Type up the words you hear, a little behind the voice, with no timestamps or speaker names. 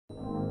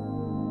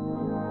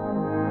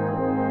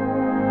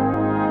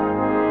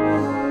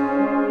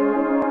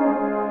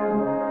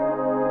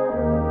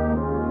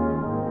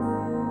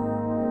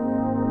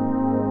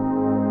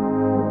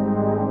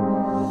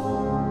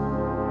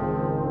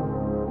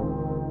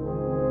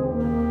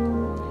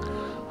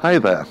Hi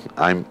there,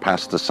 I'm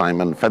Pastor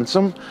Simon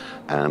Fensom,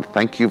 and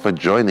thank you for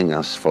joining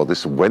us for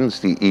this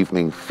Wednesday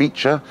evening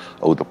feature,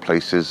 Oh, the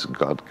Places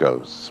God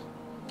Goes.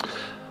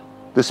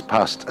 This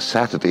past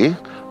Saturday,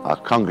 our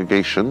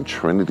congregation,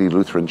 Trinity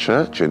Lutheran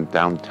Church in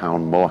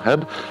Downtown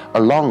Moorhead,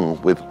 along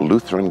with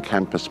Lutheran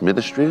Campus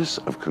Ministries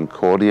of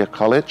Concordia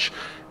College,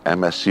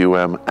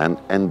 MSUM and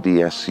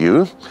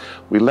NDSU,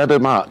 we led a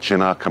march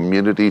in our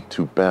community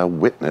to bear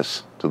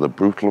witness to the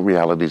brutal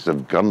realities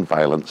of gun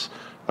violence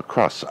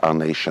across our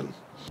nation.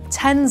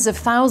 Tens of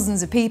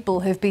thousands of people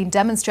have been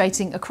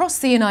demonstrating across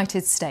the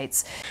United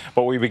States.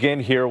 But we begin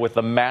here with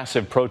the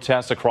massive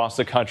protests across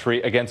the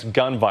country against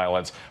gun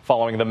violence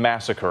following the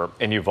massacre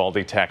in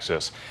Uvalde,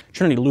 Texas.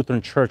 Trinity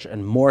Lutheran Church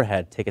and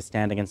Moorhead take a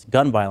stand against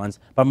gun violence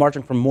by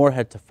marching from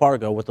Moorhead to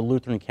Fargo with the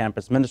Lutheran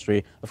Campus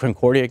Ministry of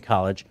Concordia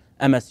College,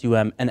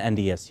 MSUM, and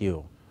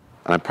NDSU.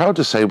 And I'm proud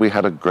to say we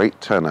had a great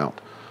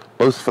turnout,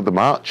 both for the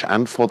march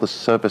and for the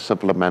service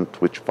of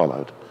lament which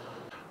followed.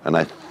 And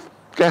I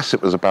guess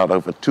it was about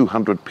over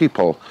 200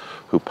 people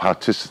who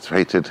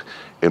participated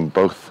in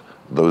both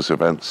those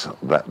events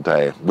that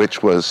day,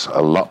 which was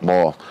a lot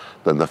more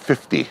than the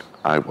 50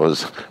 I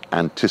was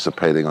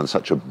anticipating on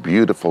such a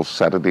beautiful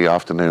Saturday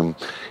afternoon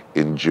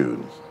in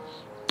June.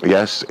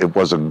 Yes, it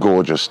was a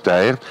gorgeous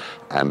day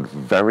and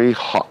very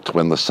hot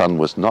when the sun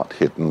was not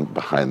hidden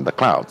behind the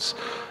clouds.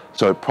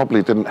 So it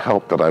probably didn't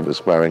help that I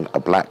was wearing a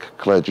black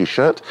clergy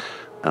shirt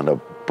and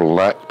a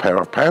black pair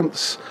of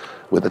pants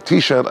with a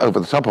t-shirt over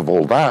the top of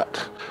all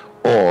that,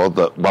 or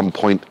that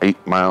 1.8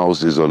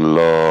 miles is a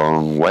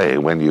long way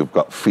when you've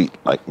got feet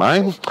like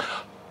mine.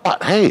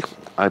 But hey,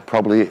 I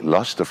probably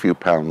lost a few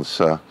pounds,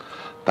 so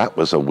that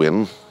was a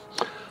win.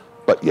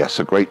 But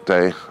yes, a great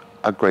day,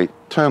 a great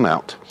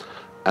turnout.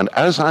 And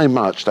as I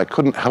marched, I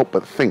couldn't help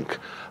but think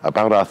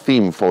about our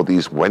theme for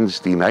these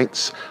Wednesday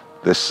nights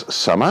this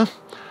summer,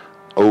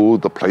 Oh,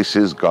 the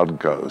Places God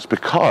Goes,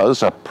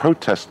 because a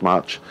protest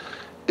march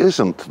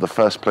isn't the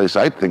first place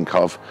I'd think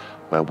of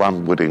where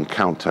one would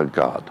encounter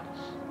God.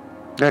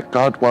 Yet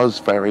God was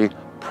very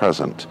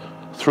present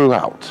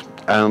throughout,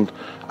 and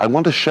I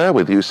want to share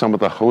with you some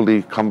of the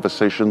holy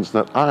conversations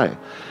that I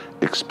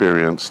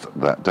experienced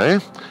that day,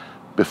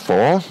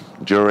 before,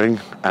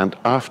 during, and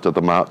after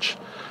the march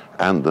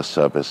and the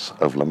service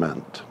of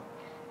lament.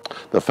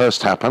 The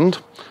first happened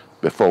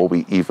before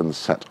we even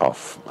set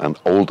off, an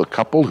older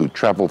couple who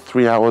traveled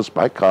 3 hours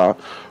by car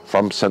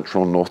from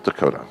central North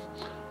Dakota.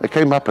 They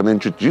came up and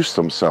introduced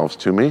themselves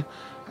to me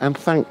and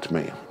thanked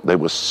me. They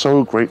were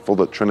so grateful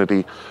that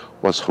Trinity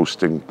was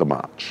hosting the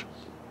march.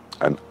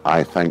 And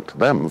I thanked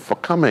them for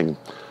coming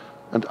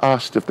and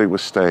asked if they were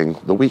staying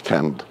the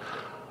weekend.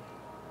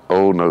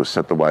 Oh no,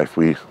 said the wife,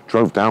 we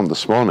drove down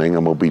this morning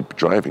and we'll be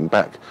driving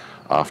back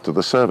after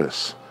the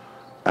service.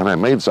 And I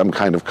made some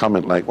kind of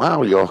comment like,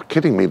 wow, you're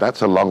kidding me,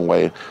 that's a long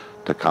way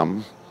to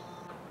come.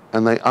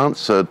 And they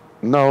answered,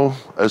 no,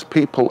 as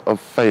people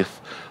of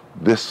faith,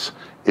 this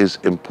is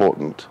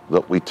important,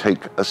 that we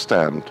take a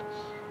stand.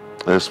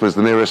 This was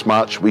the nearest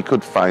march we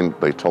could find,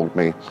 they told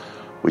me.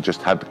 We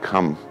just had to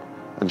come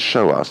and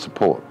show our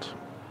support.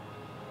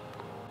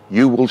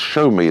 You will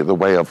show me the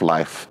way of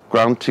life,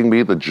 granting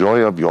me the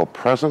joy of your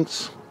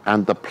presence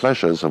and the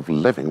pleasures of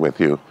living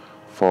with you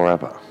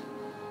forever.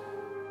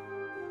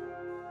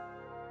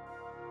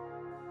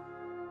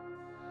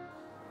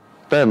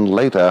 Then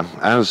later,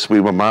 as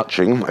we were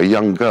marching, a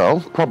young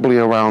girl, probably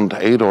around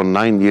 8 or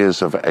 9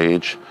 years of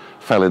age,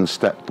 fell in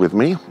step with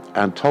me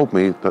and told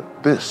me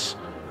that this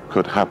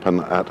could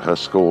happen at her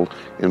school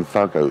in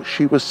Fargo.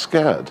 She was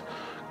scared.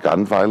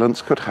 Gun violence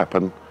could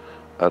happen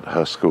at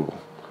her school.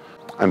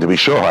 And to be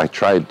sure, I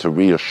tried to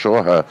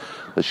reassure her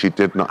that she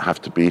did not have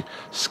to be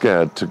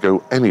scared to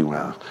go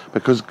anywhere,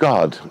 because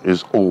God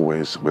is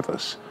always with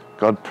us.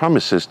 God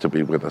promises to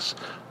be with us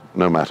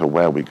no matter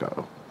where we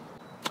go.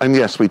 And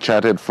yes, we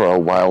chatted for a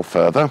while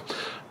further,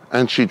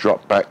 and she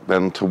dropped back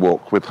then to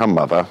walk with her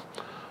mother.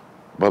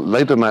 But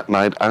later that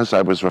night, as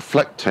I was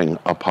reflecting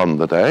upon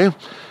the day,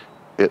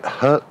 it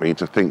hurt me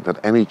to think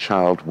that any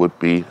child would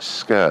be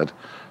scared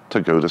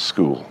to go to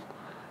school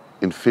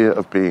in fear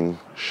of being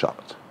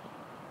shot.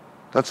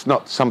 That's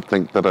not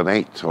something that an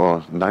 8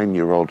 or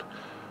 9-year-old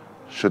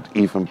should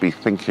even be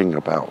thinking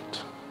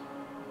about.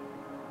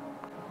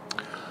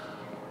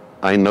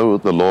 I know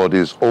the Lord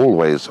is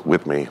always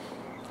with me.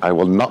 I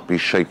will not be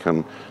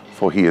shaken,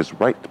 for he is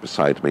right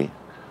beside me.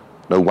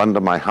 No wonder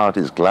my heart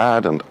is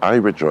glad and I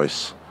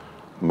rejoice.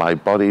 My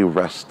body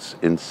rests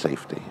in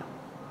safety.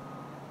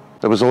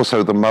 There was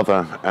also the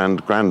mother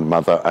and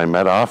grandmother I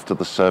met after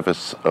the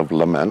service of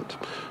lament,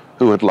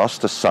 who had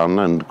lost a son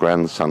and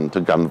grandson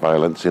to gun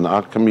violence in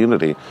our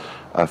community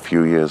a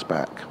few years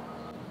back.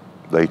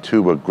 They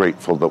too were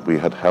grateful that we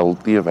had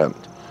held the event,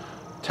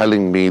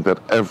 telling me that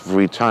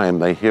every time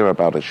they hear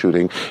about a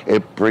shooting,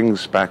 it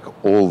brings back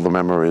all the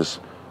memories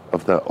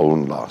of their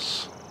own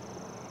loss.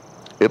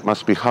 It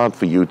must be hard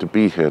for you to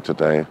be here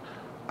today,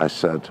 I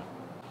said,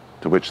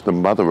 to which the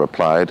mother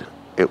replied,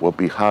 it will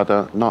be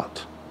harder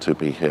not to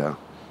be here.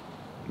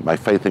 My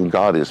faith in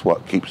God is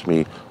what keeps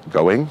me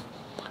going,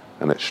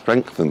 and it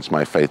strengthens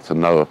my faith to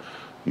know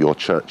your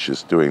church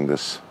is doing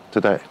this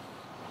today.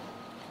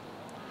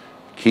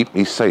 Keep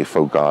me safe,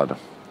 O God,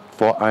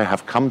 for I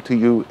have come to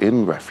you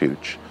in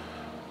refuge.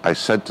 I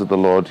said to the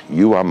Lord,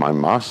 you are my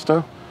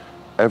master.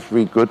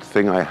 Every good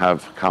thing I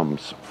have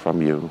comes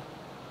from you.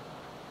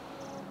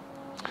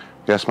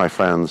 Yes, my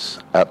friends,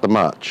 at the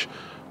march,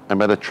 I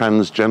met a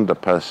transgender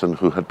person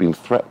who had been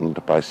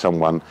threatened by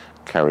someone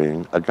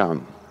carrying a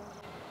gun.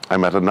 I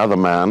met another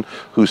man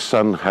whose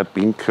son had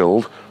been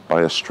killed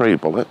by a stray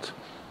bullet.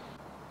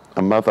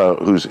 A mother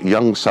whose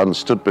young son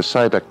stood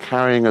beside her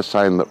carrying a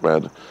sign that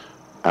read,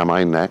 "Am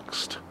I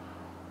next?"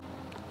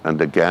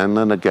 And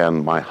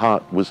again, my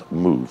heart was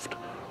moved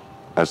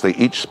as they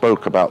each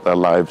spoke about their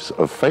lives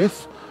of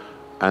faith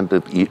and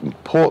the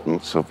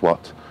importance of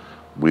what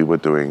we were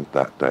doing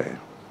that day.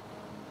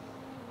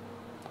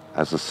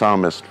 As the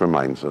psalmist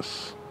reminds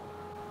us,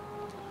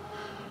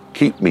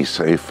 keep me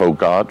safe, O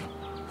God,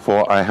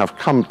 for I have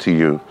come to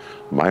you,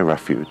 my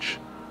refuge.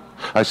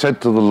 I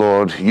said to the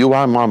Lord, you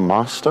are my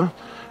master.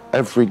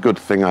 Every good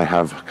thing I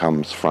have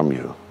comes from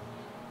you.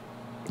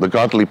 The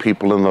godly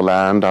people in the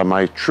land are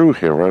my true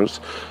heroes.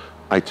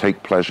 I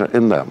take pleasure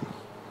in them.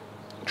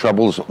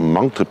 Troubles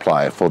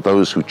multiply for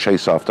those who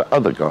chase after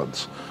other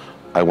gods.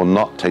 I will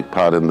not take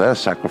part in their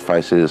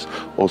sacrifices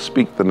or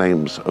speak the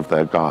names of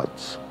their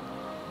gods.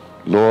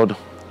 Lord,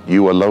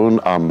 you alone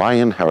are my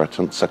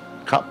inheritance, a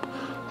cup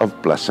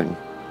of blessing.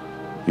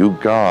 You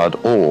guard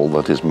all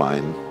that is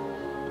mine.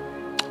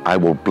 I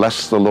will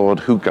bless the Lord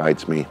who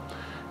guides me.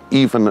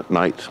 Even at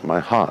night, my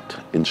heart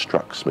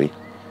instructs me.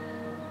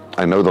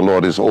 I know the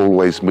Lord is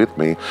always with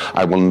me.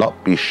 I will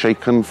not be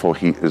shaken, for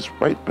he is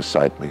right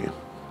beside me.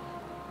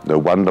 No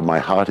wonder my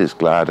heart is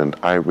glad and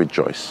I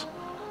rejoice.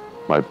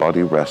 My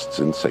body rests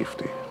in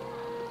safety.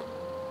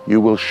 You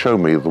will show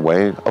me the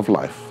way of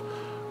life,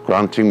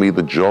 granting me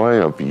the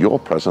joy of your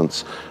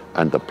presence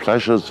and the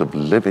pleasures of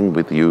living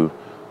with you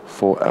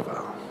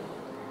forever.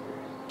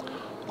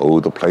 Oh,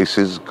 the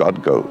places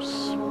God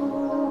goes.